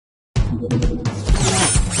And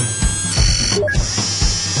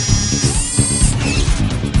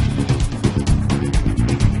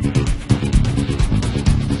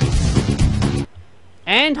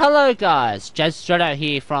hello guys, Jazzstrotto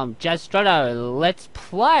here from Jazzstrotto Let's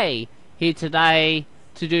Play, here today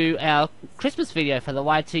to do our Christmas video for the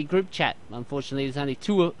YT group chat. Unfortunately there's only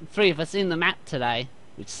 2 or 3 of us in the map today,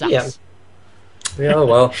 which sucks. Yeah,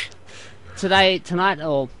 well. Tonight,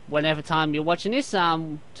 or whenever time you're watching this,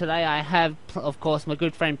 today I have, of course, my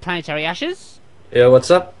good friend Planetaryashes. Yeah, what's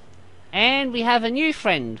up? And we have a new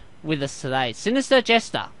friend with us today,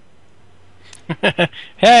 Sinisterjester.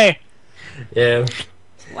 Hey! Yeah.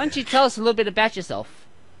 Why don't you tell us a little bit about yourself?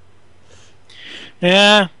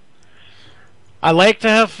 Yeah. I like to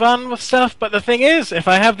have fun with stuff, but the thing is, if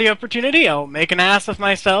I have the opportunity, I'll make an ass of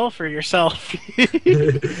myself or yourself.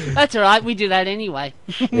 That's alright, we do that anyway.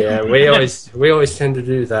 Yeah, we always tend to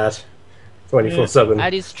do that 24/7.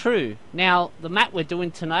 That is true. Now, the map we're doing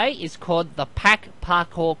today is called the Pack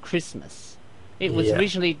Parkour Christmas. It was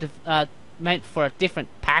originally meant for a different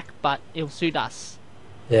pack, but it'll suit us.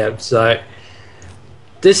 Yeah, so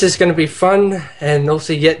this is going to be fun and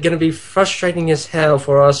also yet going to be frustrating as hell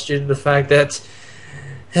for us due to the fact that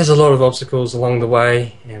there's a lot of obstacles along the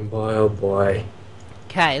way, and boy oh boy.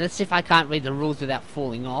 Okay, let's see if I can't read the rules without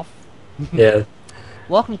falling off. Yeah.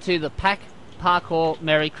 Welcome to the Pack Parkour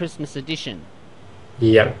Merry Christmas Edition.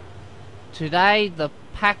 Yeah. Today the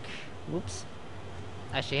pack... Whoops.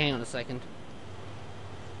 Actually, hang on a second.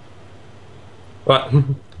 What?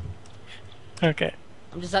 Okay.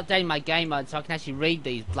 I'm just updating my game mode so I can actually read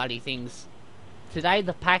these bloody things. Today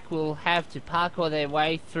the pack will have to parkour their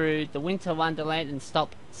way through the Winter Wonderland and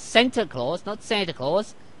stop Santa Claus, not Santa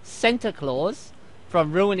Claus, Santa Claus,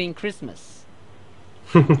 from ruining Christmas.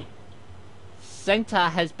 Santa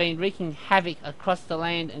has been wreaking havoc across the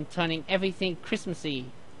land and turning everything Christmassy.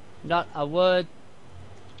 Not a word,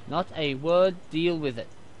 deal with it.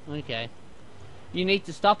 Okay. You need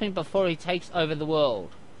to stop him before he takes over the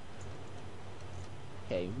world.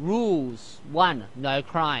 Okay, rules. 1. No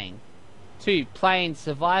crying. 2. Playing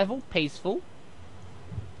survival, peaceful.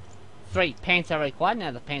 3. Pants are required.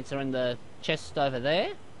 Now the pants are in the chest over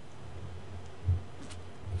there.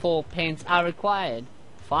 4. Pants are required.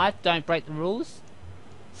 5. Don't break the rules.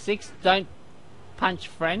 6. Don't punch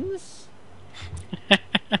friends.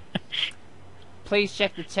 Please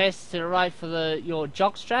check the test to the right for your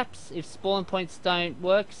jock straps. If spawn points don't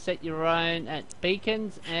work, set your own at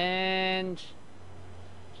beacons. And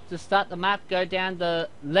to start the map, go down the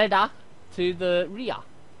ladder to the rear.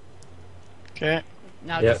 Okay.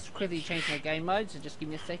 Now just quickly change my game mode, so just give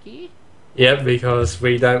me a sec here. Yep, because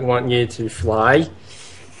we don't want you to fly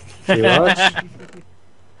too much.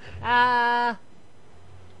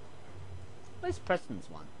 Where's Preston's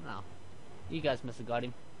one? No. You guys must have got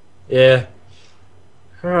him. Yeah.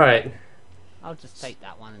 Alright. I'll just take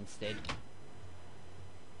that one instead.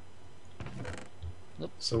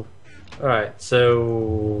 So, alright,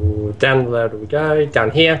 so down the ladder we go, down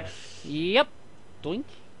here. Yep. Doink,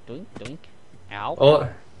 doink, doink. Ow.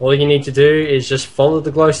 All you need to do is just follow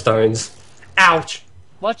the glowstones. Ouch!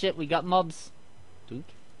 Watch it, we got mobs. Doink.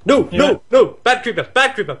 No, no, no! Bad creeper,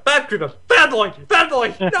 bad creeper, bad creeper, bad boy,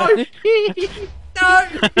 no! No!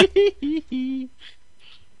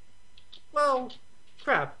 Well,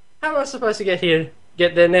 crap. How am I supposed to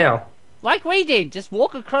get there now? Like we did, just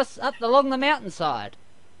walk across along the mountainside.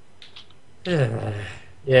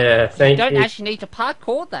 Yeah, thank you. You don't actually need to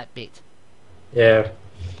parkour that bit. Yeah.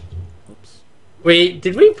 Oops.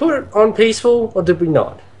 Did we put it on peaceful or did we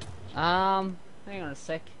not? Hang on a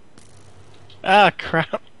sec. Ah,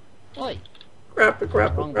 crap. Oi. Crap.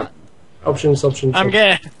 Wrong button. Options. I'm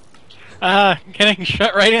getting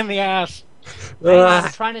shot right in the ass.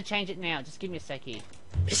 I'm trying to change it now. Just give me a sec here.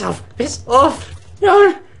 Piss off!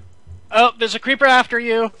 No! Oh, there's a creeper after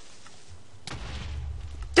you.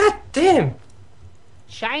 God damn!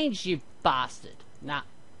 Change, you bastard. Nah.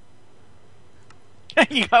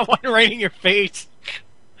 You got one right in your face.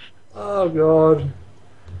 Oh god.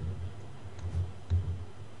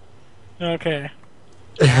 Okay.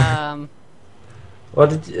 What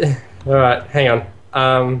did you... Alright, hang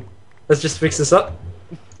on. Let's just fix this up.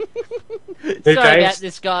 Sorry about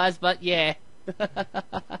this, guys, but yeah.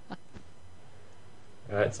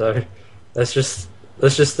 Alright, so let's just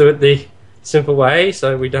do it the simple way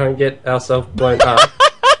so we don't get ourselves blown up.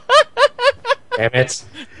 Damn it.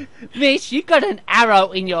 Miss, you got an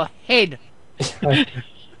arrow in your head. Go to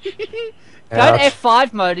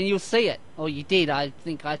F5 mode and you'll see it. Or you did, I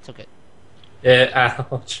think I took it. Yeah,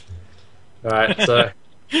 ouch. Alright, so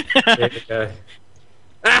there we go.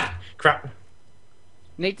 Ah! Crap.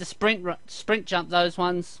 Need to sprint jump those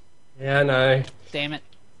ones. Yeah, I know. Damn it.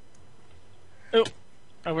 Oh,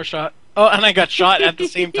 overshot. Oh, and I got shot at the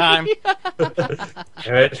same time.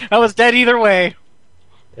 Damn it. I was dead either way.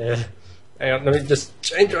 Yeah. Hang on, let me just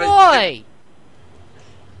change right.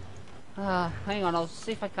 Boy! Hang on, I'll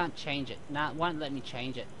see if I can't change it. Nah, it won't let me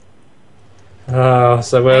change it. Oh,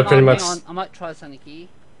 so we're pretty much. Hang on, I might try something here.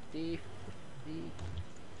 D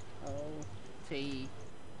O T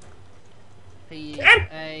P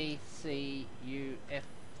A C U F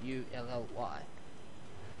U L L Y.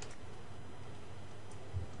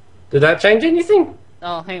 Did that change anything?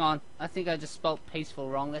 Oh, hang on. I think I just spelled peaceful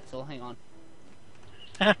wrong, that's all. Hang on.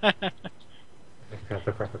 Crap.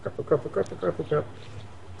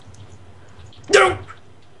 No!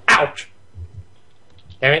 Ouch!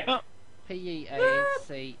 Damn it. Oh. P-E-A-C-E-F-U-L-L.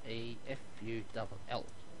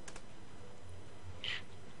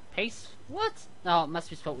 Peace? What? No, it must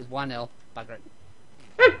be spelled with one L. Bugger it.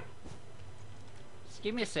 Just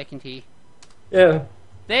give me a second here. Yeah.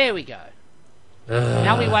 There we go.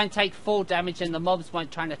 Now we won't take full damage and the mobs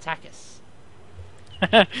won't try and attack us.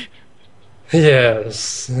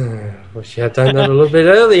 Yes. Wish you had done that a little bit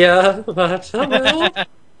earlier, but I will.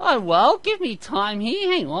 Oh well, give me time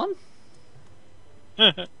here, hang on.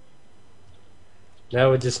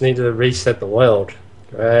 Now we just need to reset the world.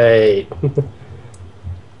 Great.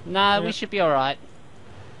 No, we should be alright.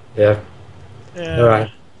 Yeah.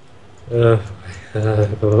 Alright.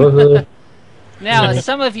 Now, as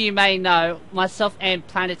some of you may know, myself and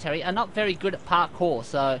Planetary are not very good at parkour,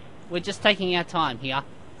 so we're just taking our time here.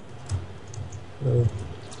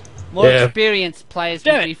 More experienced players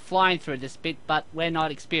will be flying through this bit, but we're not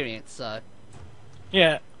experienced, so...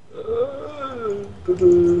 Yeah.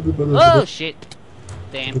 Oh, shit.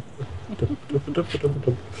 Damn.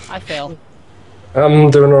 I fell. I'm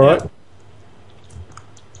doing alright.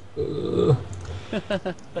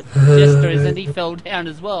 But Jester isn't, he fell down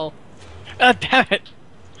as well. Oh, damn it.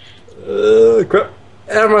 Crap.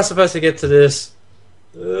 How am I supposed to get to this?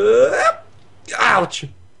 Ouch!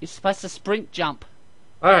 You're supposed to sprint jump.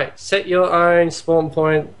 Alright, set your own spawn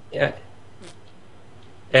point. Yeah.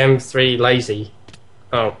 M3 lazy.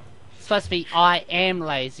 Oh. It's supposed to be I am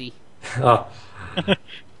lazy. Oh.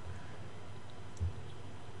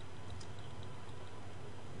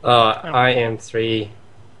 I am 3.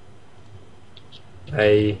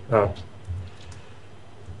 Oh.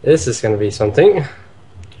 This is going to be something.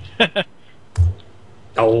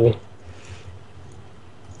 Oh.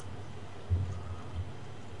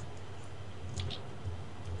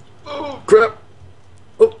 Oh, crap.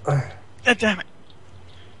 Oh. Damn it.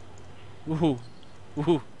 Woohoo.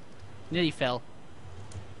 Woohoo. Nearly fell.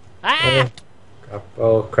 Ah! Crap.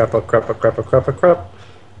 Oh, crap, oh, crap, oh, crap, oh, crap, oh, crap.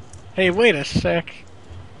 Hey, wait a sec.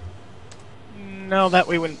 No, that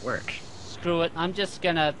way wouldn't work. Screw it. I'm just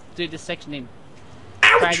gonna do this section in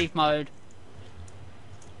creative mode.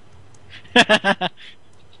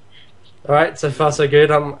 Alright, so far so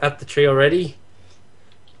good. I'm at the tree already.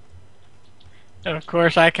 And of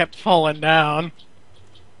course, I kept falling down.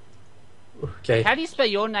 Okay. How do you spell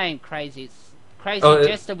your name, Crazy? It's Crazy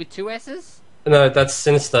Jester with 2 S's? No, that's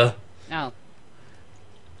Sinister. Oh.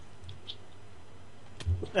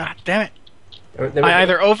 Ah, damn it. I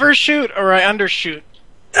either overshoot or I undershoot.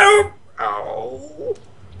 Oh! Oh!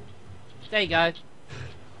 There you go.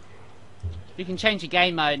 You can change your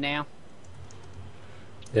game mode now.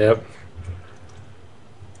 Yep.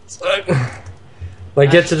 So,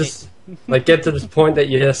 get to this point that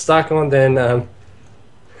you're stuck on, then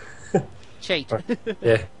Cheat.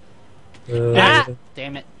 yeah. Ah!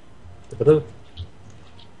 Damn it. I'm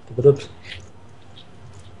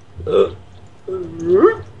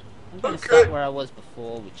gonna start where I was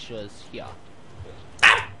before, which was here.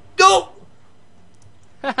 Go!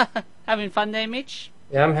 Having fun there, Mitch?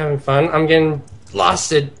 Yeah, I'm having fun. I'm getting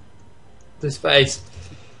blasted through space.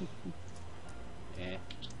 Yeah.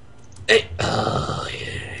 Hey. Oh,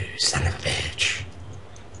 you son of a bitch.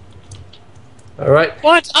 Alright.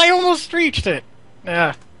 What? I almost reached it!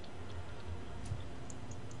 Yeah.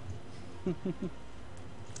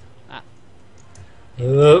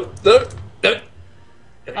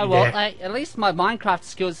 Oh well, at least my Minecraft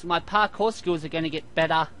skills, my parkour skills are going to get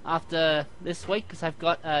better after this week because I've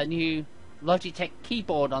got a new Logitech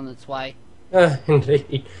keyboard on its way.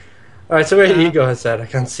 Indeed. Alright, so where are you guys at? I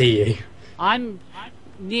can't see you. I'm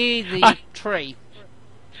near the tree.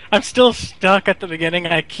 I'm still stuck at the beginning.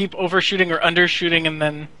 I keep overshooting or undershooting and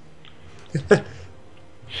then...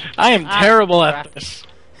 I am terrible at this.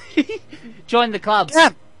 Join the club.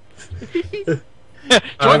 Yeah.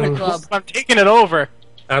 Join the club. I'm taking it over.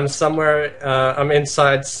 I'm somewhere, I'm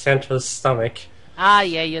inside Santa's stomach. Ah,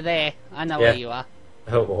 yeah, you're there. I know where you are.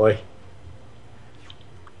 Oh boy.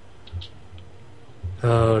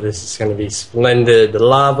 Oh, this is going to be splendid. The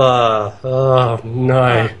lava. Oh,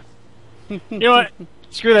 no. You know what?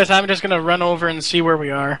 Screw this. I'm just gonna run over and see where we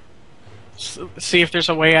are. See if there's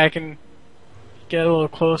a way I can get a little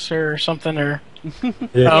closer or something. Or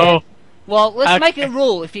Yeah. oh, Well, let's Okay. make a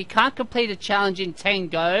rule. If you can't complete a challenge in 10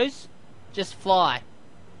 goes, just fly.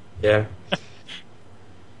 Yeah.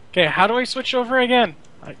 okay. How do I switch over again?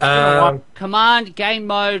 I don't know what- Command game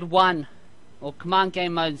mode 1. Or command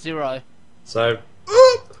game mode 0. So.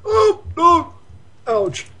 Oh, no.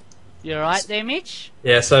 Ouch. You alright there, Mitch?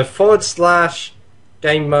 Yeah, so /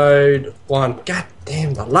 game mode 1. God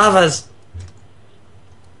damn, the lavas.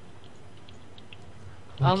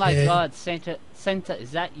 Oh my Okay. god, Center,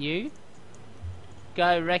 is that you?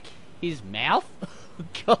 Go wreck his mouth?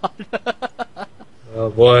 God. Oh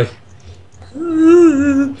boy.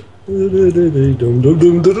 No,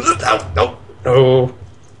 no.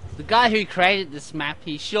 The guy who created this map,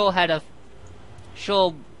 he sure had a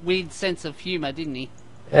weird sense of humour, didn't he?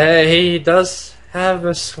 He does have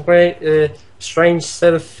a strange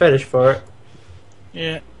set of fetish for it.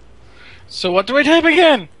 Yeah. So what do I type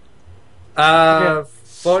again? /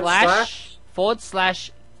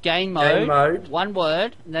 game mode, Game mode. one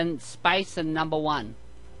word, and then space and number 1.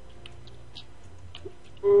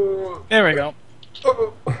 There we go.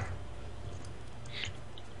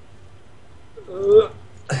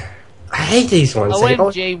 I hate these ones.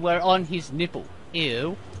 OMG, we're on his nipple.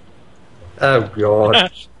 Ew. Oh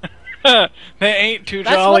god. They ain't too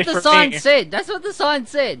That's jolly what the for sign me. said. That's what the sign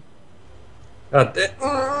said. God damn.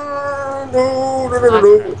 No, no, no,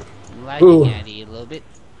 no. I'm lagging Ooh. out here a little bit.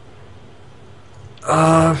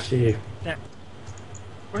 Ah, phew.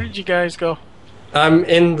 Where did you guys go? I'm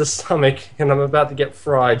in the stomach and I'm about to get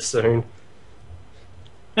fried soon.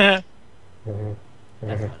 Damn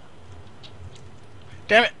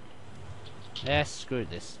it. Yeah, screw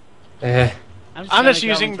this. Eh. I'm gonna just go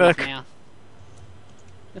using into his the- mouth.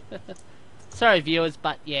 Sorry, viewers,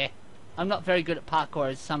 but yeah, I'm not very good at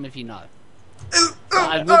parkour, as some of you know. But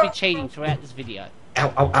I will be cheating throughout this video.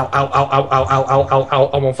 Ow, ow, ow, ow, ow, ow, ow, ow, ow, ow, ow,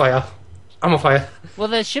 I'm on fire. I'm on fire. Well,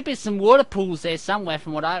 there should be some water pools there somewhere,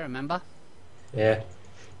 from what I remember. Yeah.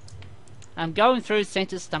 I'm going through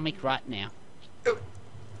Center's stomach right now.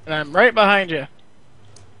 And I'm right behind you.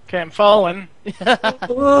 Okay, I'm following.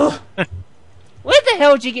 Oh, Where the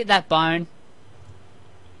hell did you get that bone?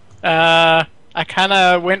 I kind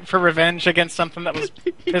of went for revenge against something that was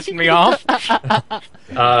pissing me off.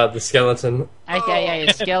 the skeleton. AKA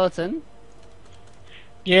a skeleton.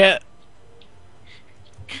 Yeah.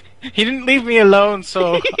 He didn't leave me alone,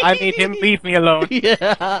 so I made him leave me alone. Yeah.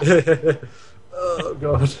 Oh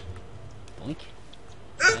god. Boink.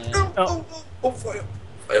 Oh, fire.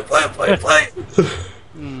 Fire, fire, fire, fire.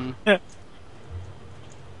 Hmm.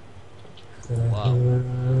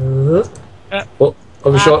 Oh,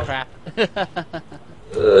 I'm Ah, shot. crap.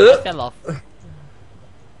 I fell off.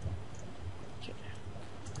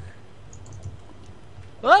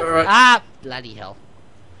 What? Alright. Ah, bloody hell.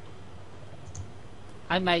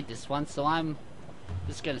 I made this one, so I'm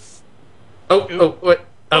just gonna... Oh, wait.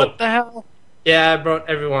 Oh, What the hell? yeah, I brought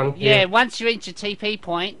everyone. Yeah, once you reach a TP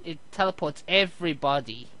point, it teleports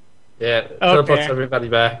everybody. Yeah, teleports everybody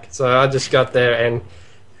back. So I just got there and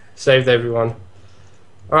saved everyone.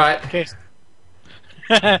 Alright, Okay.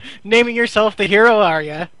 Naming yourself the hero, are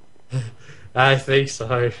ya? I think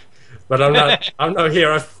so. But I'm not, I'm no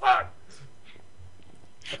hero. Fuck!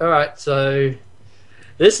 Alright, so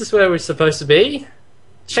this is where we're supposed to be.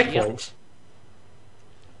 Checkpoint.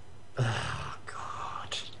 Oh,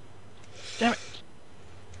 God. Damn it.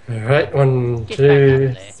 Alright, 1, Get 2,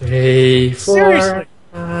 back up there. 3, 4, Seriously?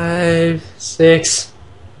 5, 6.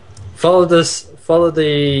 Follow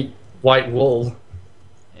the white wall.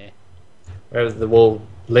 Yeah. Wherever the wall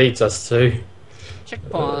leads us to.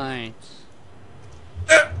 Checkpoint.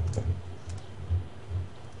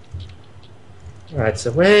 Alright,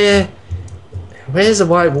 so where's the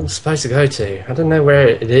white wall supposed to go to? I don't know where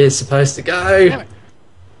it is supposed to go. Damn it.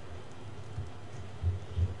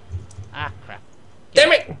 Ah, crap.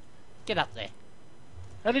 Damn it! Get up there.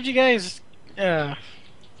 How did you guys...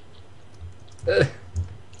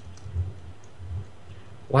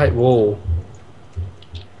 White wall.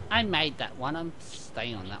 I made that one. I'm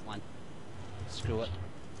staying on that one. Screw it.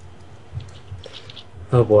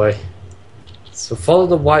 Oh boy. So follow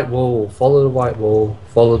the white wall, follow the white wall,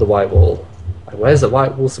 follow the white wall. Like, where's the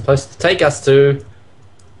white wall supposed to take us to?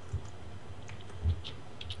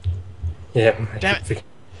 Yeah. Damn it.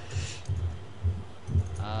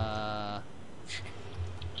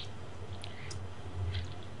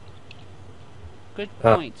 Good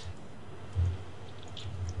Ah. point.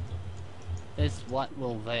 There's what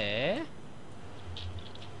will there.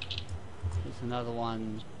 There's another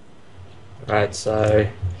one. Right, so...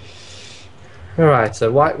 Alright,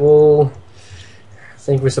 so white wall. I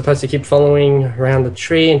think we're supposed to keep following around the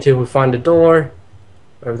tree until we find the door.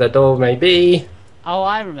 Wherever that door may be. Oh,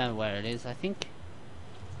 I remember where it is. I think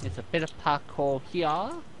there's a bit of parkour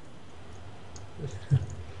here.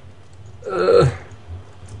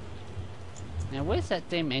 Now, where's that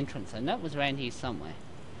damn entrance? I know it was around here somewhere.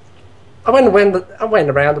 I went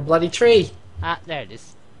around the bloody tree. Ah, there it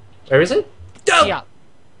is. Where is it? Oh! Here.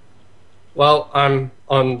 Well, I'm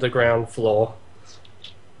on the ground floor.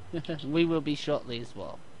 We will be shortly as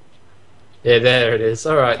well. Yeah, there it is.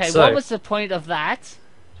 Alright, Okay, so... what was the point of that?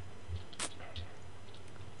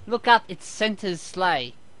 Look up, it's Center's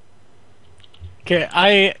sleigh.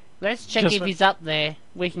 Okay, Let's check if he's up there.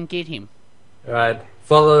 We can get him. Alright,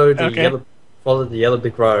 follow the Okay. yellow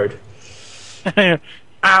brick road.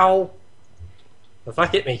 Ow! The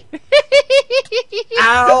fuck hit me.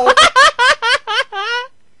 Ow!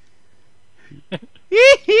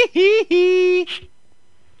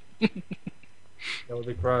 Yellow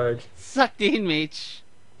brick road. Sucked in, Mitch.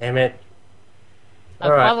 Damn it.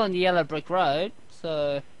 I'm Alright. following the yellow brick road,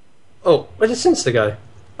 so Oh, where did Sinister go?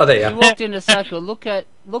 Oh, there you you are. walked in a circle. Look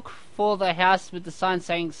for the house with the sign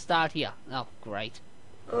saying "Start here." Oh, great.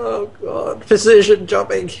 Oh god, precision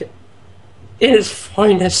jumping in its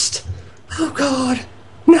finest. Oh god,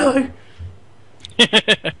 no.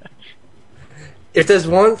 If there's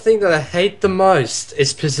one thing that I hate the most,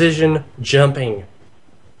 it's precision jumping. You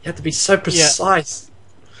have to be so precise.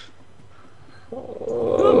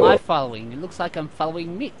 Who am I following? It looks like I'm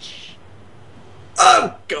following Mitch.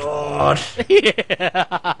 Oh god.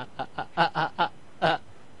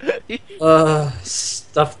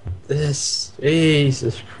 Stuff this.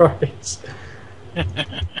 Jesus Christ.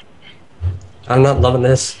 I'm not loving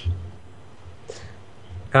this.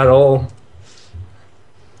 At all.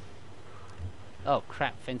 Oh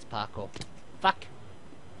crap! Fence parkour. Fuck.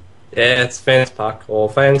 Yeah, it's fence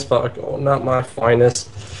parkour, not my finest.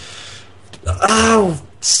 Oh,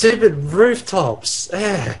 stupid rooftops.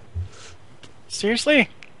 Yeah. Seriously?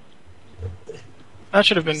 That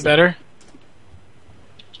should have been better.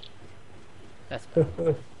 That's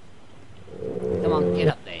cool. Come on, get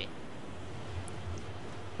up there.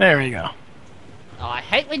 There we go. Oh, I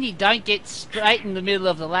hate when you don't get straight in the middle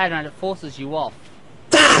of the ladder and it forces you off.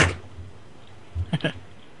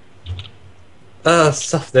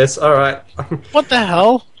 Stuff this. Alright. What the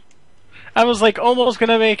hell? I was like almost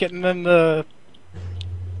gonna make it, and then the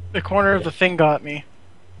corner of the thing got me.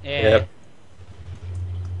 Yeah.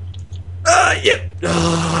 Yep. Yep.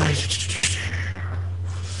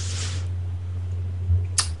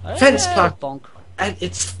 Fence park bonk. at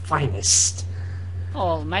its finest.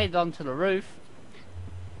 Oh, made it onto the roof.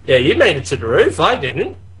 Yeah, you made it to the roof. I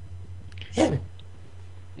didn't. Yeah.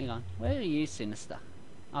 Hang on. Where are you, Sinister?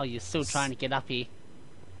 Oh, you're still trying to get up here.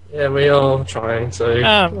 Yeah, we all trying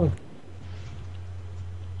to.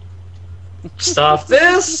 Stuff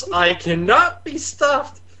this. I cannot be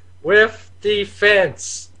stuffed with the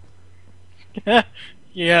fence.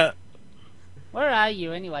 Yeah. Where are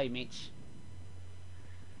you anyway, Mitch?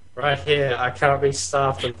 Right here, I can't be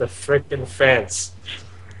stuffed with the freaking fence.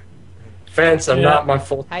 Fence are Yeah. not my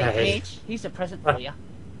forte. Hey, Mitch, here's a present for you.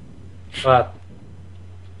 But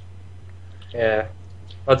yeah,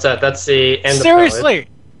 what's that? That's the end. Seriously.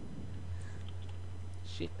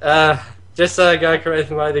 Shit, Just go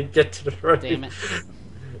correct way to get to the roof. damn it.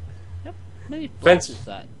 Yep. Many Fence. blocks is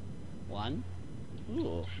that? One.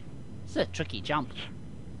 Ooh. This is a tricky jump.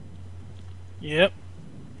 Yep.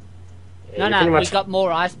 Yeah, No, you no, pretty we much- got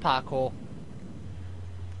more ice parkour.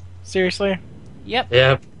 Seriously. Yep.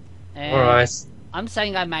 Yeah. And All right. I'm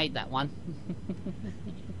saying I made that one.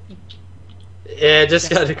 Yeah, just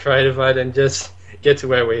go to creative mode and just get to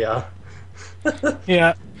where we are.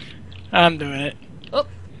 Yeah. I'm doing it. Oh,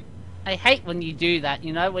 I hate when you do that,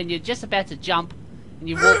 you know, when you're just about to jump and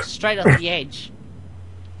you walk straight off the edge.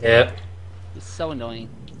 Yeah. It's so annoying.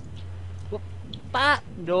 Whoop. But,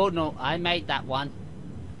 no, I made that one.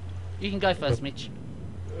 You can go first, Mitch.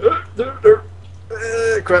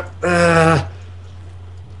 Crap.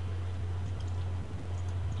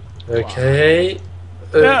 Okay.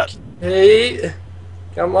 Yeah. Okay.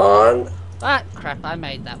 Come on. Ah, crap, I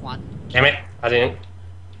made that one. Damn it. I didn't.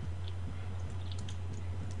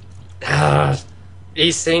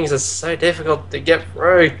 These things are so difficult to get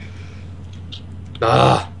through.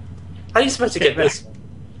 How are you supposed to get this?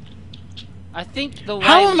 I think the way...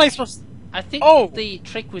 How am I supposed? I think Oh. the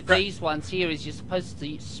trick with these ones here is you're supposed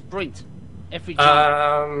to sprint every jump.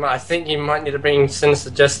 I think you might need to bring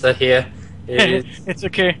Sinisterjester here. He's- It's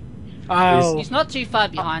okay. I'll. He's not too far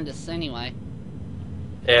behind us anyway.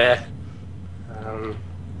 yeah.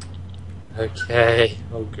 Okay.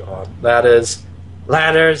 Oh god. Ladders.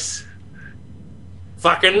 Ladders!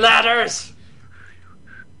 Fucking ladders!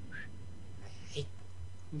 I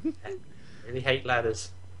really hate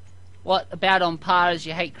ladders. What about on par as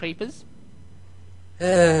you hate creepers?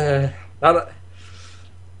 Yes,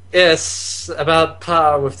 about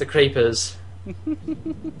par with the creepers.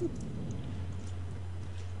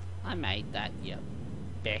 I made that, you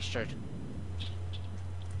bastard.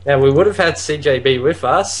 Now, we would have had CJB with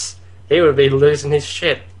us. He would be losing his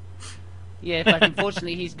shit. Yeah, but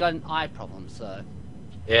unfortunately he's got an eye problem, so...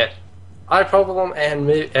 Yeah. Eye problem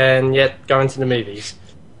and yet going to the movies.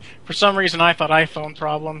 For some reason, I thought iPhone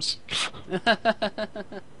problems.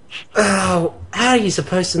 Oh, how are you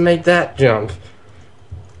supposed to make that jump?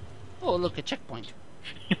 Oh, look, a checkpoint.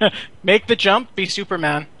 Make the jump, be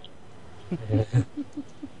Superman.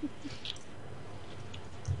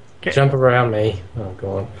 Okay. Jump around me. Oh,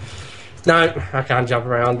 God. No, I can't jump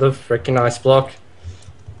around the freaking ice block.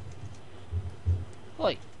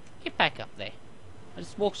 Oi, get back up there. I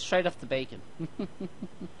just walked straight off the beacon.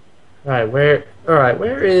 Alright,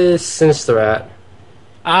 where is Sinister at?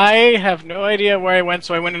 I have no idea where I went,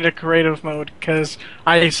 so I went into creative mode, because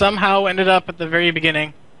I somehow ended up at the very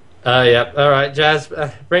beginning. Yep. Alright, Jazz,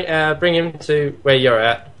 bring him to where you're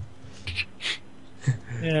at.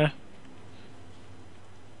 Yeah.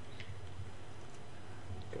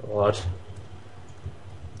 God.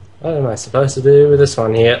 What am I supposed to do with this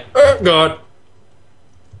one here? Oh, God!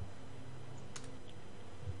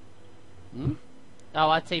 Hmm? Oh,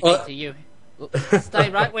 I TP'd to you. Stay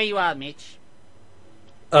right where you are, Mitch.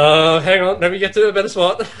 Hang on, let me get to a better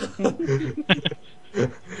spot.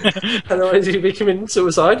 Otherwise you'll be committing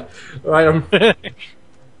suicide. Alright,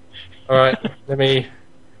 Alright, let me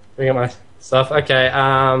bring up my stuff. Okay,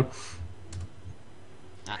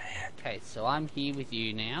 Okay, so I'm here with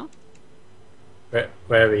you now.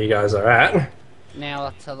 wherever you guys are at. Now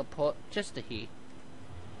I'll teleport just to here.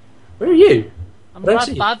 Where are you? I'm I don't right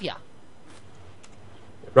see you. above you.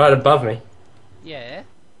 Right above me. Yeah.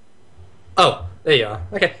 Oh, there you are.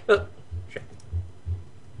 Okay. Shit.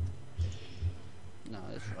 No,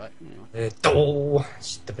 that's right. Anyway. Oh,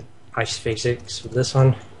 stupid ice physics with this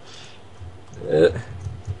one. Okay.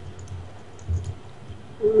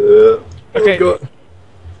 Oh, God.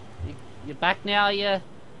 You're back now, yeah?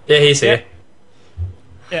 Yeah, he's here.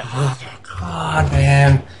 Yeah. Oh, God,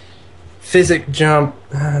 man. Physic jump.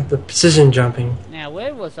 The precision jumping. Now,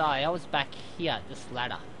 where was I? I was back here at this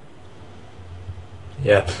ladder.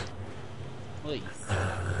 Yep. Oi.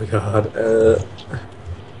 Oh, God.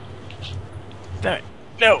 Damn it.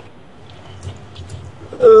 No.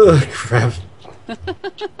 Oh, crap.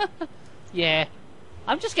 Yeah.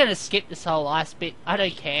 I'm just gonna skip this whole ice bit. I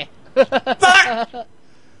don't care. Fuck!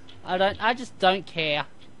 I just don't care.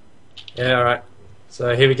 Yeah, alright.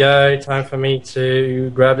 So here we go. Time for me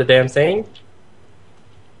to grab the damn thing.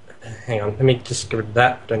 Hang on, let me just get rid of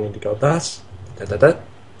that. Don't need to go with that.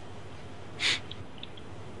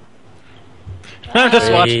 I'm just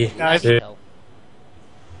Three, watching, guys. two.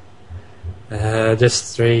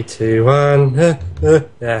 Just 3, 2, 1.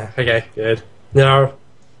 Yeah, okay, good. No.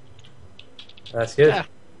 That's good. Yeah.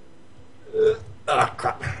 Oh,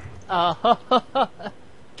 crap. Oh.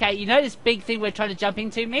 Okay, you know this big thing we're trying to jump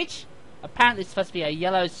into, Mitch? Apparently it's supposed to be a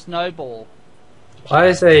yellow snowball. Why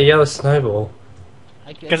is there a yellow snowball?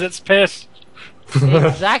 Because it's piss.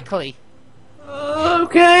 Exactly.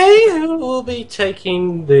 Okay, we'll be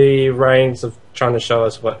taking the reins of trying to show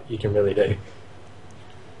us what you can really do.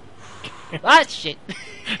 Ah, shit.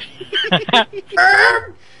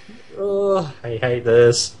 Oh, I hate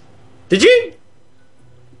this. Did you?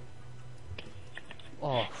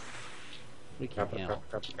 Oh. Freaking Crap, hell.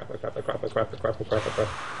 crap.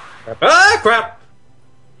 Ah, crap!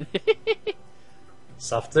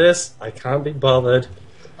 Stuff this. I can't be bothered.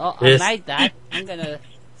 Oh, Yes. I made that. I'm gonna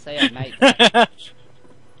say I made that.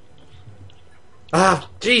 Ah,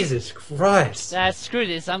 Jesus Christ. Screw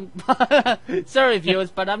this. I'm sorry,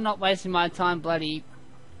 viewers, but I'm not wasting my time bloody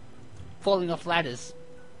falling off ladders.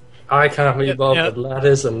 I can't be bothered.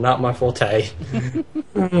 Ladders are not my forte.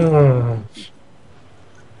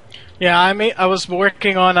 Yeah, I was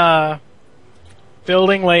working on a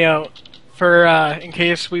building layout for in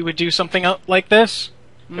case we would do something like this.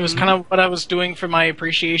 It was kind of what I was doing for my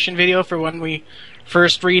appreciation video for when we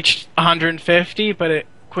first reached 150, but it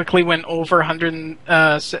quickly went over 100,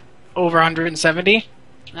 over 170. Oh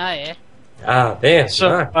yeah. Ah, damn.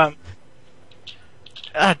 So, no.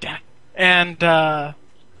 damn. And I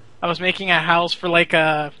was making a house for like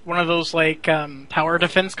one of those like tower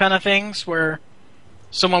defense kind of things where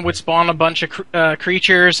someone would spawn a bunch of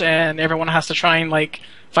creatures and everyone has to try and like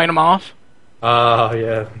fight them off. Oh,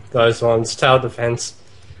 yeah, those ones. Tower defense.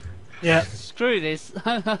 Yeah. Screw this.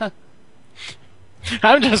 I'm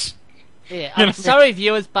just. Yeah, I'm sorry,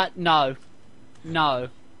 viewers, but no. No.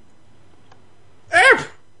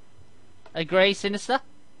 Agree, Sinister?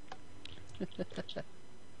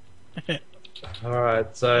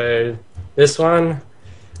 Alright, so this one.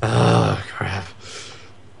 Oh, crap.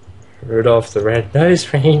 Rudolph the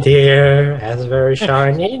Red-Nosed Reindeer has a very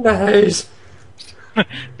shiny nose.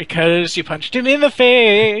 Because you punched him in the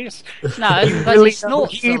face. No, it's because Really he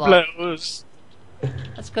snorts he a lot. blows.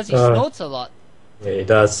 That's because he snorts a lot. Yeah, he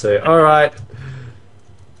does, so. Alright.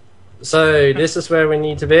 So, this is where we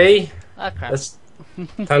need to be. Oh, crap. It's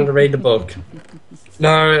time to read the book.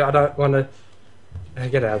 No, I don't want to.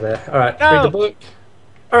 Get out of there. Alright, No. read the book.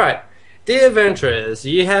 Alright. Dear adventurers,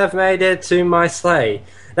 you have made it to my sleigh.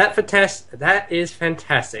 That is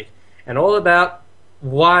fantastic. And all about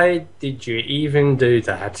why did you even do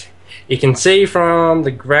that? You can see from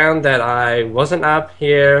the ground that I wasn't up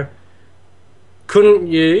here. Couldn't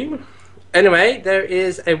you? Anyway, there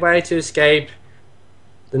is a way to escape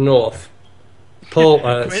the North Pole,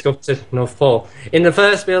 sculpted North Pole. In the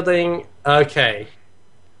first building, okay.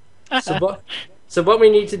 So what we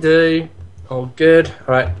need to do, oh good,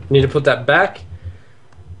 alright, need to put that back.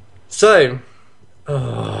 So,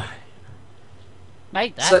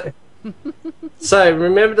 Mate, that. so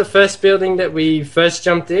remember the first building that we first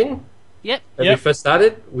jumped in? Yep. That we first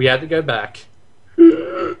started? We had to go back.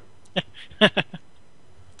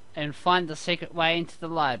 And find the secret way into the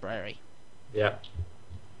library. Yeah.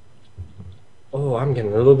 Oh, I'm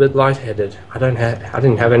getting a little bit lightheaded. I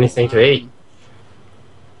didn't have anything to eat.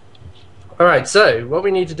 Alright, so what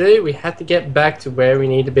we need to do, we have to get back to where we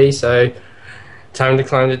need to be, so time to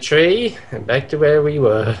climb the tree and back to where we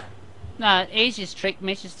were. No, the easiest trick,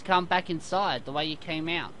 Mitch, is to come back inside the way you came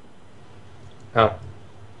out. Oh.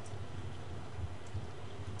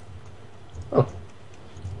 Oh.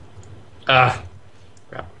 Ah.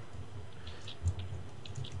 Crap.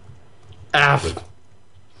 Ah.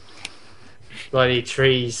 Bloody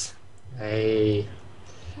trees. Hey.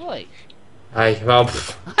 Boy, Hey, well,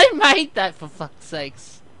 I made that for fuck's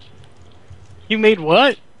sakes. You made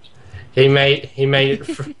what? he made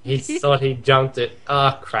it, he thought he jumped it.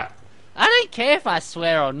 Ah, crap. I don't care if I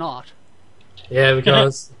swear or not. Yeah,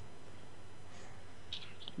 because,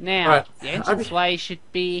 Now, Right, the entranceway should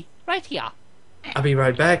be right here. I'll be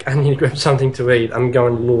right back. I need to grab something to eat. I'm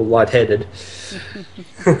going a little lightheaded.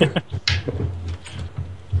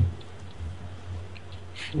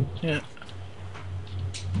 Yeah.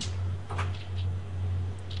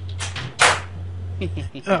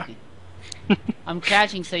 I'm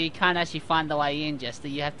crouching so you can't actually find the way in, Jester.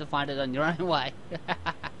 You have to find it on your own way.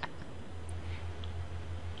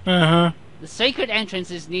 Uh-huh. The secret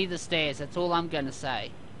entrance is near the stairs. That's all I'm gonna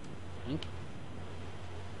say.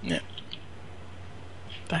 Yeah.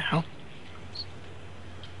 The hell?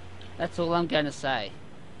 That's all I'm gonna say.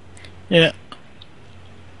 Yeah.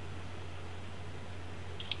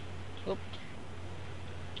 Oop.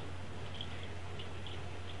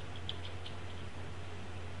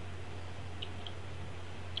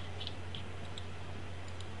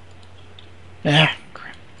 Yeah.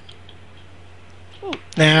 Crap. Ooh,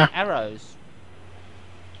 Nah. arrows.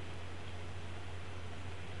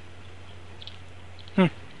 Hmm. Ooh.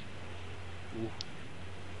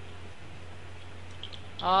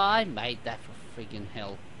 Oh, I made that for friggin'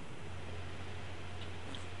 hell.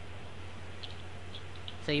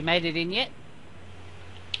 So you made it in yet?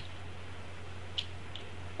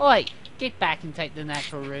 Oi, get back and take the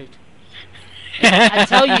natural route. I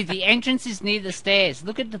tell you, the entrance is near the stairs.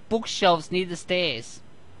 Look at the bookshelves near the stairs.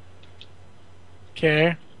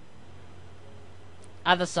 Okay.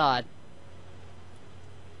 Other side.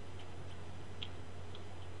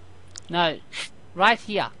 No, right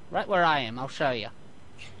here. Right where I am. I'll show you.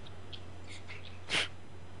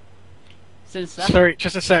 Sinister. Sorry,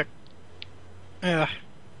 just a sec. Ugh.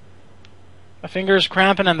 My finger's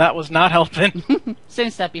cramping and that was not helping.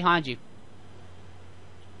 Sinister behind you.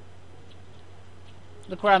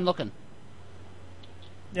 Look where I'm looking.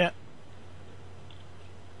 Yeah.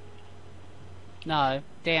 No,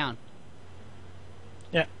 down.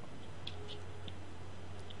 Yeah.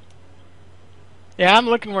 Yeah, I'm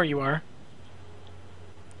looking where you are.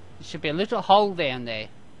 There should be a little hole down there.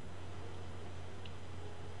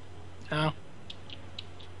 Oh.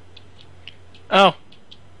 Oh.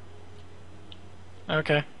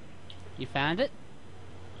 Okay. You found it?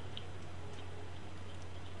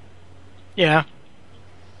 Yeah.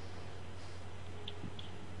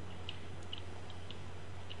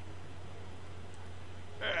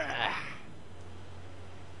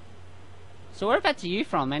 So whereabouts are you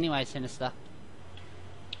from anyway, Sinister?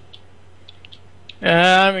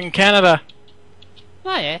 I'm in Canada.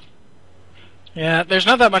 Oh yeah. Yeah, there's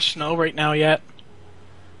not that much snow right now yet.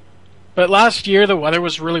 But last year the weather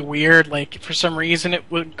was really weird. Like, for some reason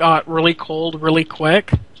it got really cold really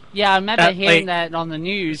quick. Yeah, I remember That, hearing like- that on the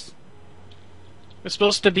news. It was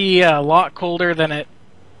supposed to be a lot colder than it.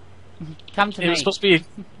 Come to It me. was supposed to be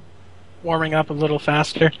warming up a little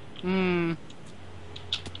faster. Hmm.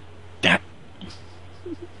 Damn.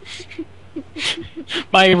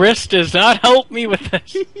 My wrist does not help me with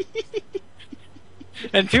this.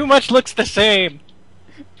 And too much looks the same.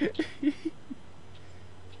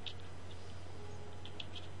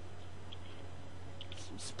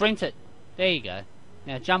 Sprint it. There you go.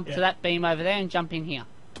 Now jump Yeah. to that beam over there and jump in here.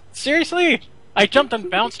 Seriously? I jumped and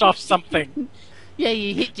bounced off something. Yeah,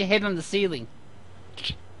 you hit your head on the ceiling.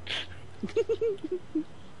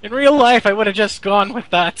 In real life, I would have just gone with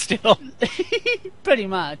that still. Pretty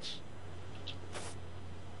much.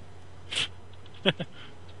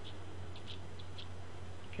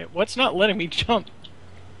 Okay, what's not letting me jump?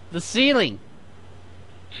 The ceiling.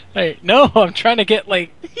 Hey, no, I'm trying to get,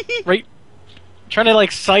 like, right... trying to,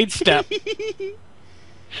 like, sidestep.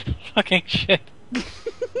 Fucking shit.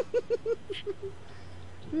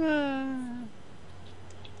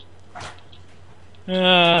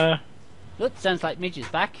 Look, sounds like Midge is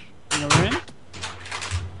back in the room.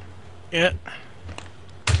 Yeah.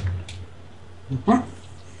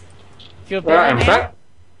 Feel better Alright, I'm now? back.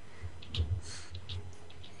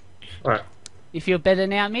 Alright. You feel better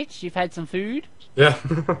now, Mitch? You've had some food? Yeah.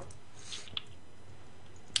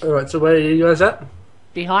 Alright, so where are you guys at?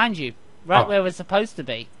 Behind you. Right Oh. where we're supposed to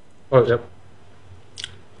be. Oh, yep.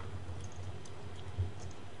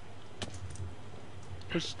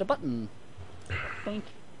 Push the button. Boink.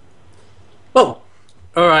 Oh!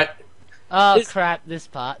 Alright. Oh This- crap, this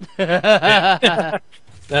part. Now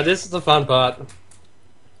this is the fun part.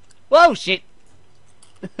 Whoa, shit!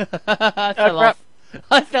 I fell crap. off.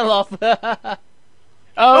 I fell off.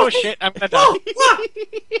 Oh shit, I'm gonna die.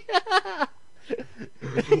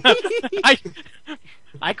 I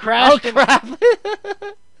Oh crashed and crap!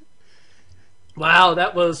 Wow,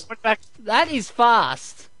 that was... went back. That is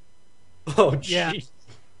fast. Oh, Yeah. jeez.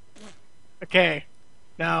 Okay.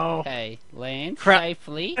 Now... Okay, land Crap.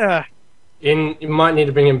 safely. You might need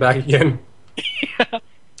to bring him back again.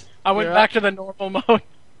 I went You're back to the normal mode.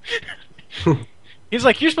 He's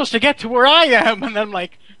like, you're supposed to get to where I am! And then,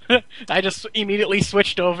 like, I just immediately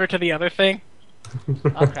switched over to the other thing.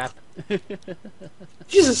 Oh crap.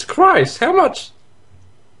 Jesus Christ, how much?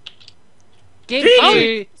 Give Jeez.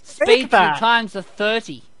 you speed that. 2 times the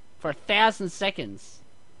 30 for 1,000 seconds.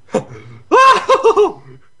 Oh!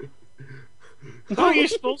 How are you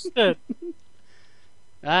supposed to...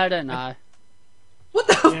 I don't know. What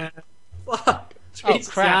the Yeah. fuck? Oh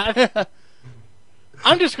Jesus. crap.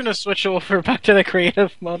 I'm just gonna switch over back to the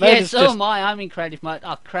creative mode. That Yeah, is so just... am I. I'm in creative mode.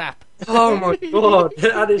 Oh crap. Oh my god,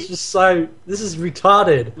 that is just so... This is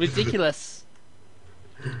retarded. Ridiculous.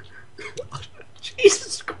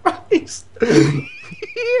 Jesus Christ.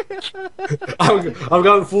 I'm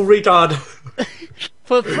going full retard.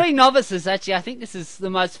 For 3 novices, actually, I think this is the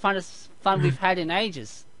most fun we've had in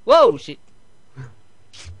ages. Whoa, shit.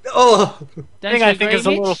 Oh! Don't thing you I think agree, is a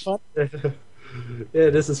little Mitch? fun. Yeah,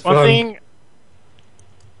 this is One fun. thing...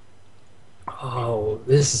 Oh,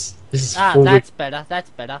 this is Ah, full that's better. That's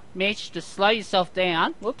better. Mitch, just slow yourself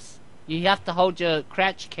down. Whoops. You have to hold your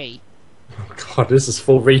crouch key Oh god, this is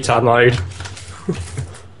full retard mode.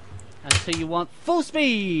 until you want full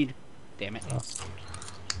speed. Damn it.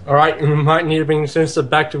 Alright, we might need to bring Sinister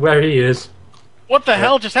back to where he is. What the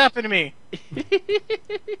hell just happened to me?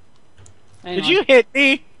 Hang Did on. you hit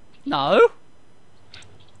me? No.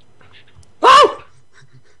 Oh!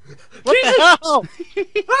 What the hell?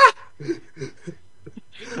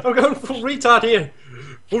 I'm going full retard here.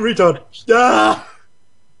 Full retard. Ah!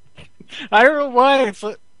 I don't know why it's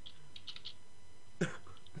like...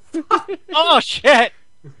 Oh shit!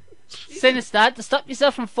 Sinister, to stop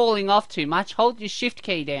yourself from falling off too much, hold your shift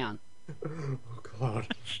key down. Oh god.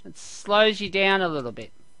 It slows you down a little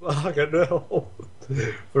bit. Fuck, I know.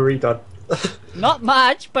 Full retard. Not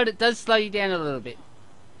much, but it does slow you down a little bit.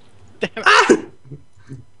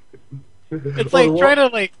 It's like trying to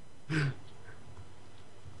like...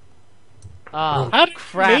 Oh, How do you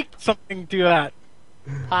crap. make something do that?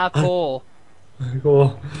 Parkour.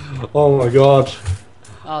 Oh my god.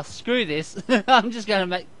 Oh, screw this. I'm just going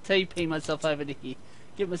to TP myself over to here.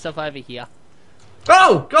 Get myself over here.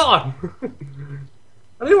 Oh god!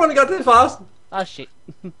 I didn't want to go too fast. Oh, shit.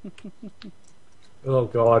 Oh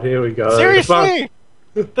god, here we go. Seriously!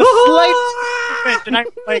 The slight movement and I'm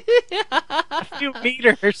like a few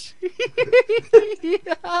meters.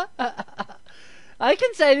 I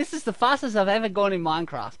can say this is the fastest I've ever gone in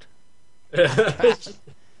Minecraft.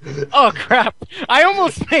 Oh crap! I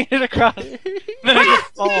almost made it across. Then I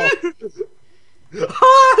just fall.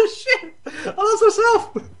 Oh shit! I lost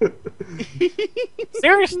myself.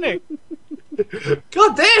 Seriously.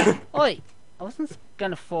 God damn! Oi, I wasn't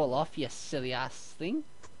gonna fall off, you silly ass thing.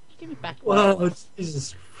 Give me back. Wow,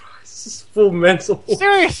 Jesus Christ! This is full mental.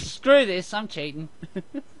 Serious. Screw this, I'm cheating.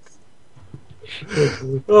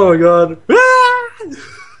 Oh my god!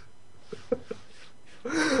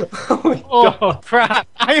 Oh my Oh god! crap!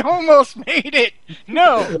 I almost made it.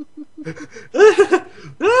 No,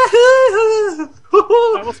 I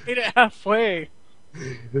almost made it halfway.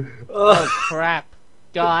 Oh crap.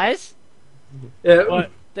 Guys, Yeah.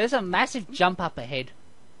 What? there's a massive jump up ahead.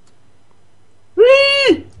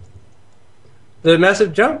 Whee! The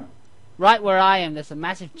massive jump? Right where I am, there's a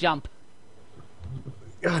massive jump.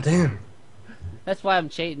 God damn. That's why I'm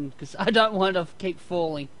cheating, because I don't want to keep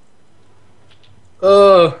falling.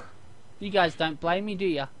 Oh, You guys don't blame me, do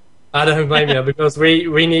ya? I don't blame you because we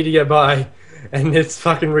need to get by, and it's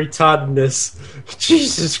fucking retardedness.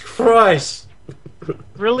 Jesus Christ!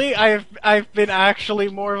 Really, I've been actually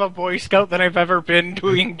more of a Boy Scout than I've ever been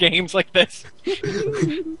doing games like this.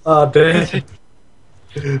 Oh damn!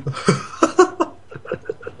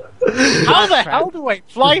 How the hell do I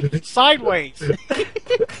fly sideways?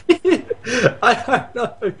 I don't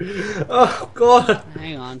know. Oh god!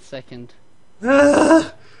 Hang on a second.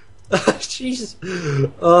 Jesus!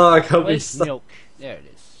 Oh, I can't be Where's stuck. milk? There it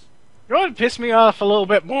is. You know what would piss me off a little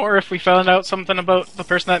bit more if we found out something about the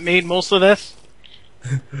person that made most of this?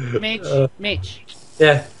 Mitch, Mitch,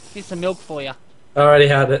 Yeah, here's some milk for you. I already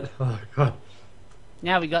had it. Oh god.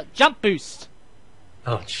 Now we got jump boost.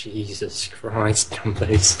 Oh Jesus Christ,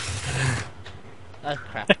 please. Oh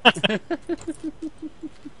crap.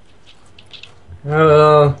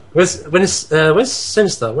 Where's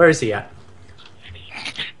Sinister? Where is he at?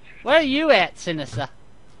 Where are you at, Sinister?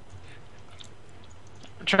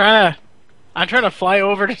 I'm trying to fly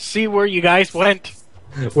over to see where you guys went.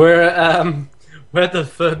 We're at the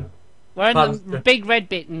third. We're in Pardon. the big red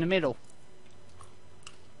bit in the middle.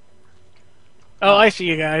 Oh, I see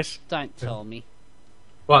you guys. Don't tell me.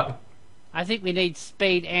 What? I think we need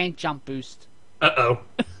speed and jump boost. Uh-oh.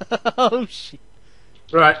 Oh shit.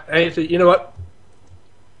 Right, Anthony, you know what?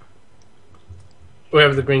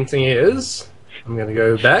 Wherever the green thing is, I'm gonna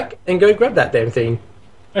go back and go grab that damn thing.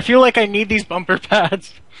 I feel like I need these bumper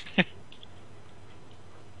pads.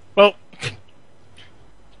 Well,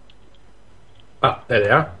 Oh, there they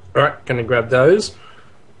are. Alright, gonna grab those.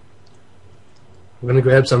 I'm gonna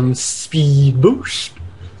grab some speed boost.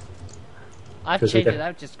 I've 'Cause we cheated. can-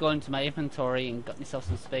 I've just gone into my inventory and got myself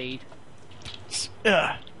some speed.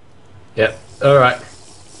 ugh. Yep, alright.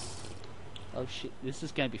 Oh shit, this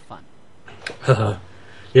is going to be fun.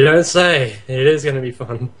 You don't say. It is gonna be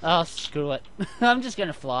fun. Oh, screw it. I'm just going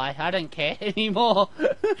to fly. I don't care anymore.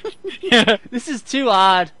 This is too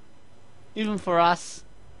hard. Even for us.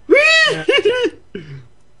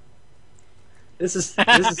 This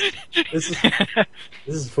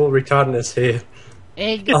is full retardedness here.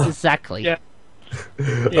 Exactly. Yeah.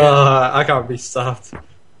 I can't be stopped.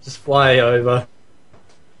 Just fly over.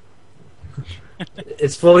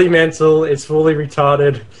 It's fully mental. It's fully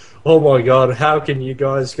retarded. Oh my god! How can you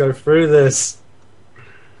guys go through this?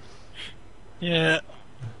 Yeah.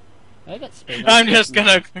 I got speed. I'm just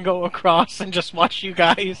gonna go across and just watch you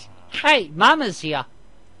guys. Hey, Mama's here.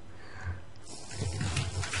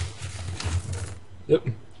 Yep.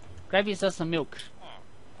 Grab yourself some milk.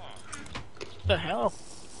 What the hell?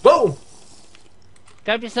 Whoa!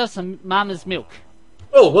 Grab yourself some Mama's milk.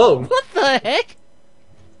 Oh, whoa! What the heck?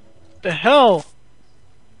 The hell?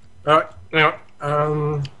 Alright, now,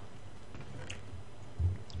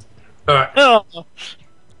 Alright, Oh.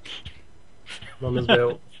 Mama's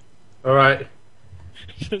built. Alright.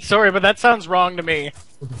 Sorry, but that sounds wrong to me.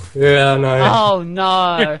 Yeah, I know. Oh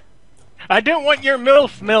no. I don't want your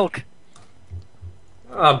MILF milk.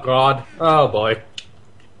 Oh god. Oh boy.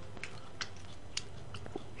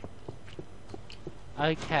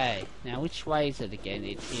 Okay, now which way is it again?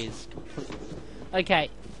 It is complete. Okay,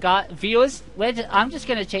 viewers, I'm just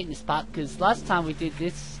going to check this part because last time we did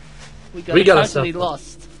this, we got totally ourselves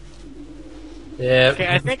lost. Yeah. Okay,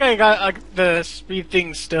 I think I got the speed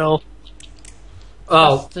thing still.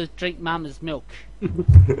 Oh. Just to drink Mama's milk.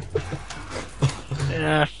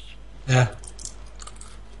 Yeah. Yeah.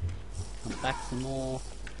 Come back some more.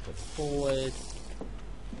 Go forward.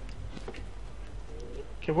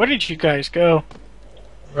 Okay, where did you guys go?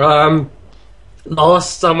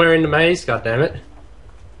 Lost somewhere in the maze. God damn it.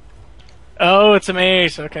 Oh, it's a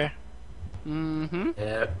maze. Okay. Mm-hmm.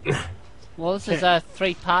 Yeah. Well, this is a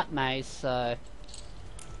 3-part maze, so...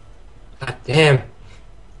 God damn.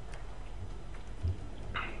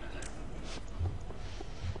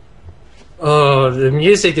 Oh, the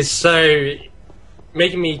music is so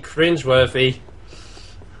making me cringeworthy.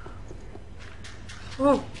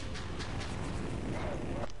 Oh.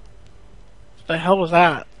 What the hell was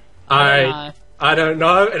that? I don't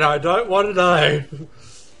know, and I don't want to know.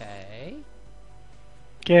 Okay.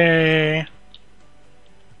 Okay.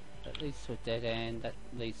 That leads to a dead end, that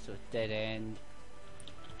leads to a dead end.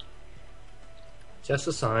 Just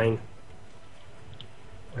a sign.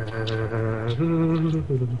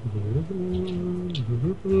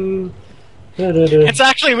 It's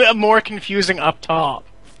actually more confusing up top.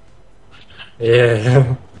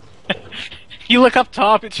 Yeah. You look up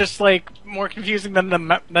top, it's just like more confusing than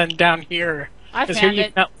than down here. I 'Cause found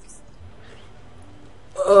here it.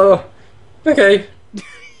 Oh, okay.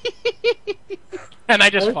 And I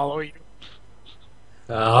just follow you.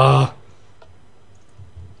 Ah.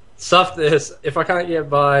 Stuff this. If I can't get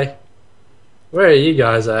by, where are you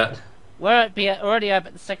guys at? We're already up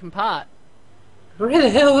at the second part. Where the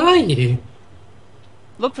hell are you?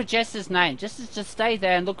 Look for Jester's name. Just stay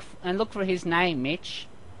there and look for his name, Mitch.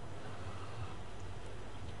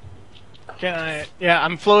 Can I? Yeah,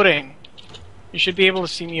 I'm floating. You should be able to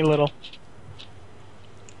see me a little.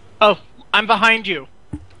 Oh, I'm behind you.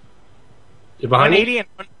 You're behind me? 180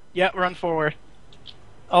 and yeah, run forward.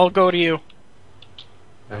 I'll go to you.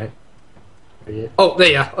 Alright. Oh,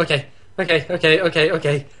 there you are. Okay.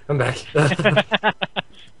 Okay. I'm back.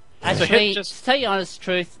 Actually, to tell you the honest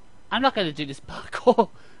truth, I'm not going to do this parkour.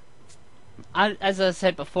 As I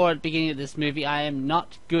said before at the beginning of this movie, I am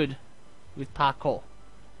not good with parkour.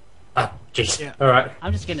 Ah, jeez. Yeah. Alright.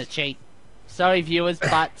 I'm just going to cheat. Sorry, viewers,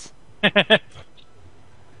 but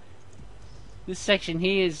this section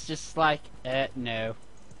here is just like, no.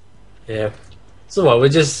 Yeah. So what, we're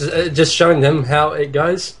just showing them how it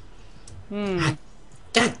goes? God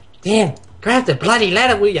damn. Grab the bloody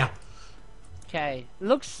ladder, will ya? Okay,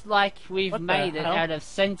 looks like we've What the made it hell? out of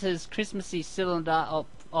Santa's Christmassy cylinder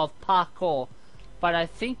of parkour, but I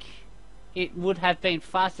think it would have been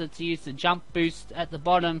faster to use the jump boost at the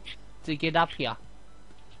bottom to get up here.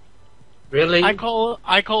 Really? I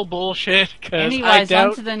call bullshit because I Anyways, doubt.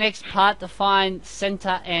 on to the next part to find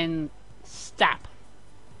Santa and Stap.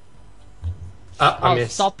 I I'll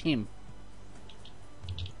missed. stop him.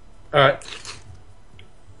 Alright.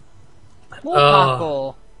 More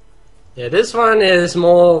parkour. Yeah, this one is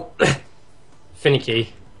more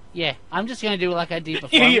finicky. Yeah, I'm just going to do like I did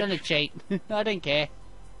before. I'm going to cheat. I don't care.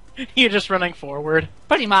 You're just running forward.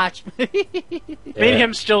 Pretty much. Made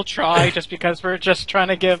him still try just because we're just trying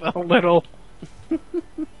to give a little.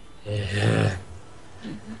 Yeah.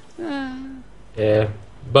 Yeah.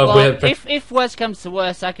 But Well, we're... if worse comes to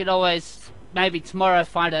worse, I could always maybe tomorrow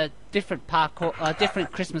find a different parkour, a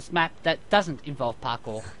different Christmas map that doesn't involve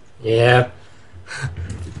parkour. Yeah.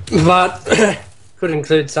 But could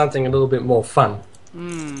include something a little bit more fun.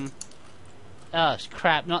 Oh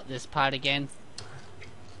crap! Not this part again.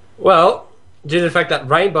 Well, due to the fact that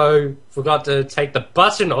Rainbow forgot to take the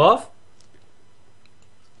button off.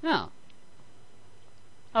 Oh.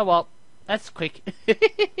 Oh well, that's quick.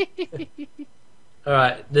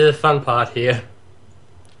 Alright, the fun part here.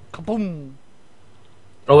 Kaboom!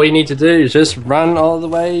 All you need to do is just run all the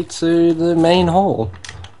way to the main hall.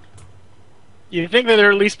 You'd think that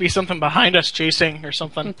there'd at least be something behind us chasing or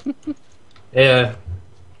something. Yeah.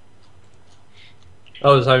 I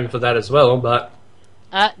was hoping for that as well, but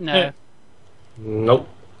No. nope.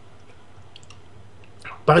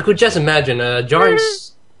 But I could just imagine a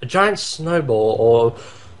giant snowball or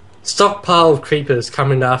stockpile of creepers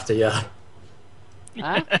coming after you.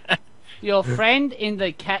 Huh? Your friend in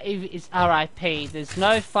the cave is R.I.P. There's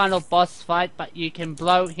no final boss fight, but you can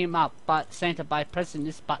blow him up, Santa, by pressing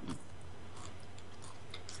this button.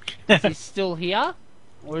 Is he still here?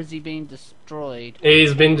 Or is he being destroyed?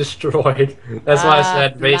 He's been destroyed. That's why I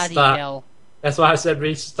said bloody restart. hell. That's why I said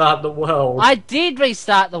restart the world. I did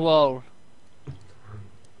restart the world!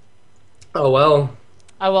 Oh well.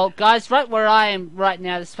 Oh well, guys, right where I am right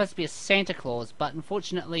now, there's supposed to be a Santa Claus, but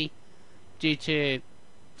unfortunately, due to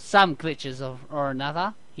some glitches or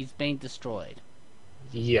another, he's been destroyed.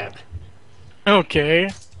 Yep. Okay.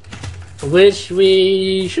 Which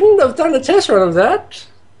we shouldn't have done a test run of that.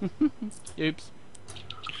 Oops.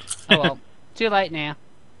 Oh well, too late now.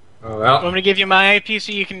 Oh well. Want me to give you my IP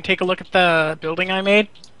so you can take a look at the building I made?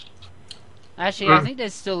 Actually, I think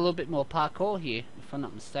there's still a little bit more parkour here, if I'm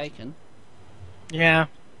not mistaken. Yeah.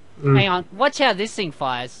 Hang on, watch how this thing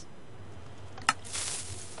fires.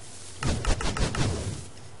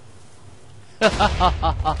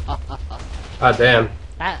 Ah, damn.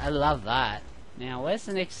 I love that. Now, where's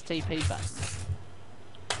the next TP button?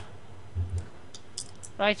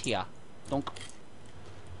 Right here. Donk.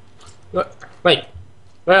 Look, wait.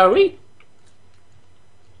 Where are we?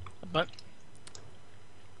 But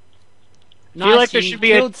Nice, feel like there you should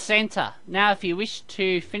be a- killed center. Now, if you wish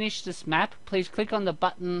to finish this map, please click on the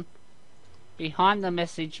button behind the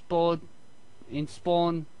message board in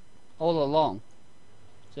spawn all along.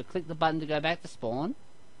 So click the button to go back to spawn.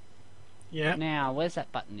 Yeah. Now, where's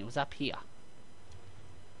that button? It was up here.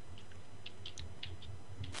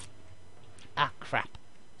 Ah, crap.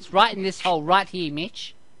 It's right in this hole right here,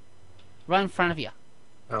 Mitch. Right in front of you.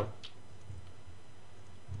 Oh.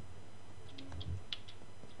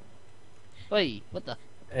 Oi, what the?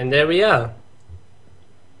 And there we are.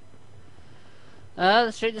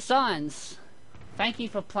 Let's read the signs. Thank you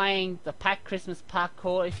for playing the Pack Christmas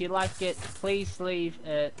Parkour. If you like it, please leave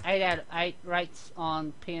 8 out of 8 rates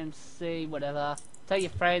on PMC, whatever. Tell your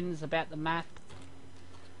friends about the map.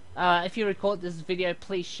 If you record this video,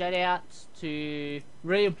 please shout out to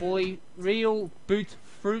Real Boot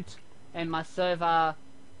Fruit and my server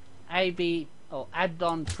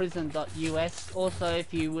abdonprison.us. Also,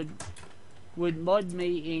 if you would mod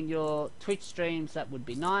me in your Twitch streams, that would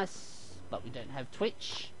be nice, but we don't have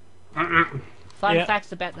Twitch. Fun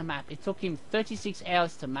facts about the map. It took him 36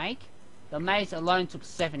 hours to make. The maze alone took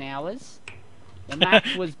 7 hours. The map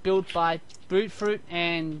was built by Bootfruit,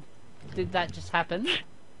 and did that just happen?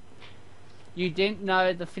 You didn't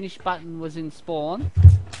know the finish button was in spawn.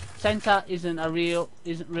 Center isn't real,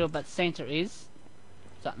 but center is.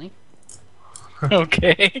 Something.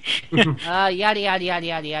 Okay. Yada yada yada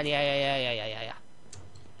yada yada yada yada.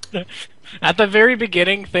 At the very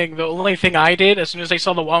beginning thing, the only thing I did, as soon as I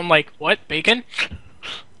saw the wall, I'm like, what? Bacon?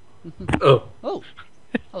 Oh. Oh.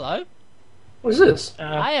 Hello. What is this?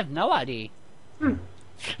 I have no idea.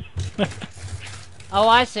 Oh,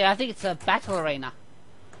 I see. I think it's a battle arena.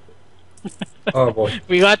 Oh boy.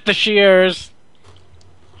 We got the shears.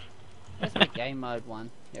 Where's my game mode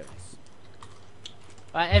one? Here it is.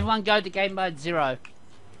 Right, everyone go to game mode 0.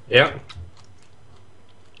 Yeah.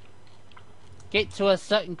 Get to a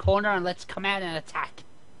certain corner and let's come out and attack.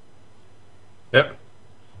 Yep.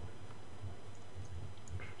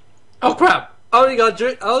 Oh crap! I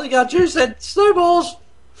only got juice and snowballs.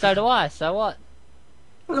 So do I, so what?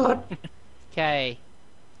 Oh god. Okay.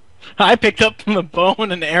 I picked up from the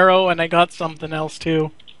bone an arrow, and I got something else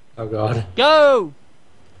too. Oh god. Go!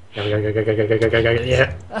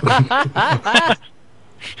 Yeah.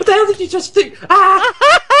 What the hell did you just do? Ah!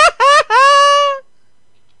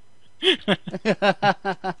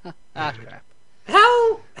 Ah, crap.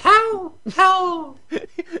 How?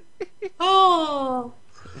 Oh.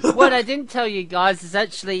 What I didn't tell you guys is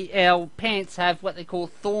actually our pants have what they call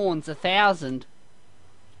thorns 1,000.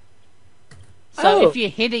 So if you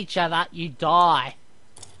hit each other, you die.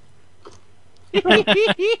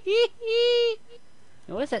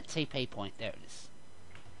 Where's that TP point? There it is.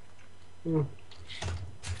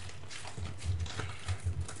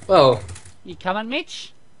 Well. You coming,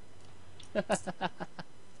 Mitch?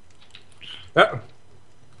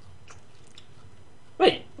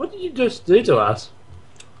 Wait, what did you just do to us?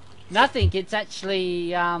 Nothing. It's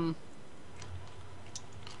actually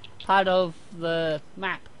part of the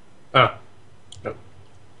map. Oh. No.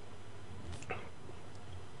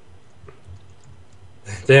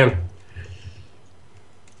 Damn.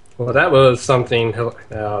 Well, that was something.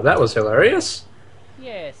 That was hilarious.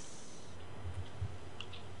 Yes.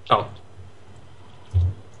 Oh.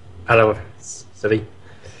 Hello, silly.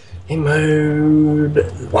 In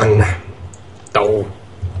mode 1. Oh.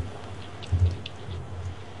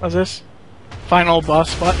 What's this? Final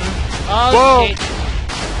boss button. Oh, Whoa! shit.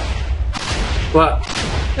 What?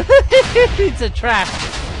 It's a trap.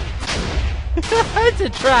 It's a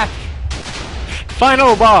trap.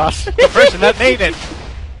 Final boss! The person that made it!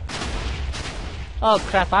 Oh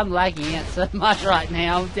crap, I'm lagging out so much right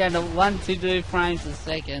now. I'm down to 122 frames a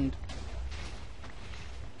second.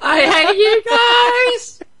 I hate you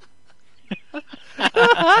guys!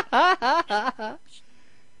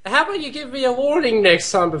 How about you give me a warning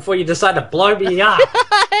next time before you decide to blow me up?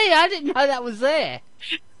 Hey, I didn't know that was there.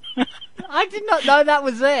 I did not know that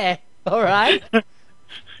was there. Alright.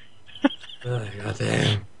 Oh,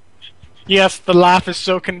 goddamn. Yes, the laugh is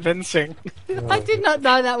so convincing. I did not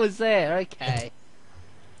know that was there. Okay.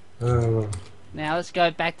 Oh. Now let's go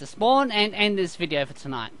back to spawn and end this video for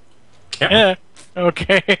tonight. Yeah.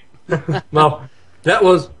 Okay. Well, that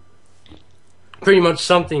was pretty much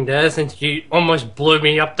something there, since you almost blew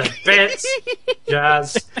me up to bits.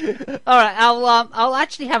 Jazz. Alright, I'll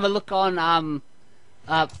actually have a look on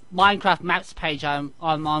Minecraft maps page I'm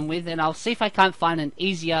on with, and I'll see if I can't find an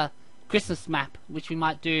easier Christmas map, which we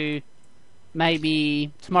might do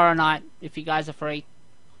maybe tomorrow night if you guys are free.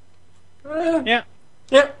 Yeah.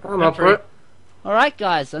 Yeah, I'm up for it. Alright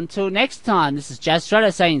guys, until next time, this is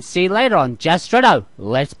Jazstretto saying see you later on Jazstretto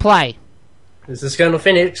Let's Play. This is Colonel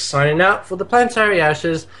Phoenix signing out for the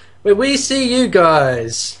Planetaryashes, where we see you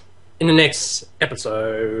guys in the next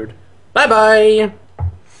episode. Bye bye!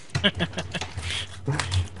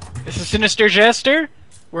 This is Sinisterjester.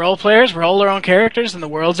 We're all players, we're all our own characters, and the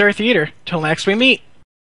world's our theater. Till next we meet.